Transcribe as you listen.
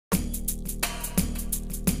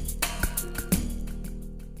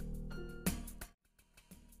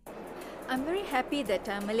I'm very happy that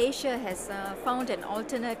Malaysia has found an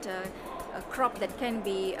alternate crop that can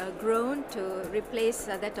be grown to replace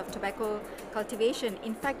that of tobacco cultivation.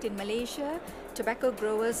 In fact, in Malaysia, tobacco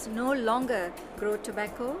growers no longer grow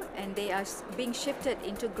tobacco, and they are being shifted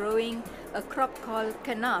into growing a crop called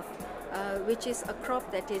Kenaf, which is a crop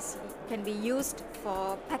that can be used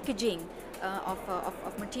for packaging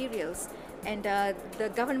of materials. And the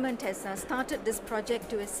government has started this project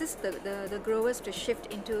to assist the growers to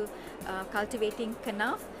shift into cultivating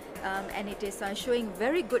Kenaf, and it is showing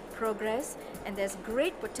very good progress, and there's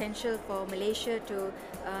great potential for Malaysia to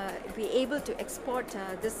be able to export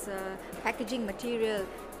this packaging material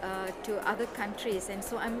to other countries. And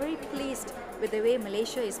so I'm very pleased with the way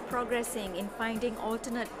Malaysia is progressing in finding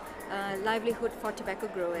alternate livelihood for tobacco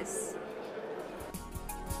growers.